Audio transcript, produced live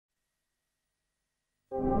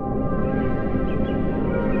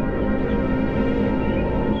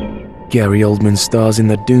Gary Oldman stars in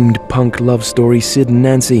the doomed punk love story Sid and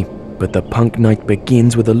Nancy, but the punk night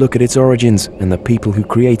begins with a look at its origins and the people who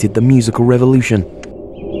created the musical revolution.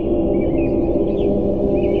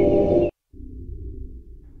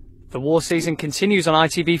 The war season continues on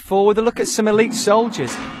ITV4 with a look at some elite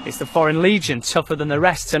soldiers. It's the Foreign Legion, tougher than the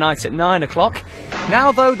rest, tonight at 9 o'clock.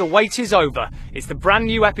 Now though, the wait is over. It's the brand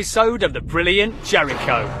new episode of The Brilliant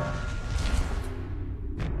Jericho.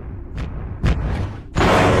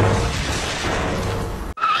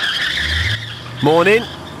 Morning.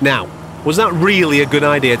 Now, was that really a good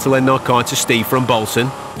idea to lend our car to Steve from Bolton?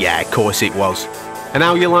 Yeah, of course it was. And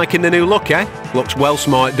how you liking the new look, eh? Looks well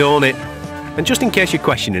smart, don't it? And just in case you're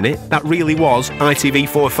questioning it, that really was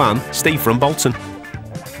ITV4 fan Steve from Bolton.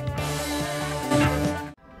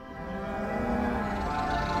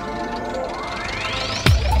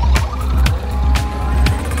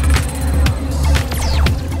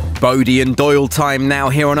 Bodie and Doyle time now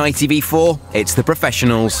here on ITV4. It's The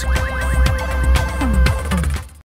Professionals.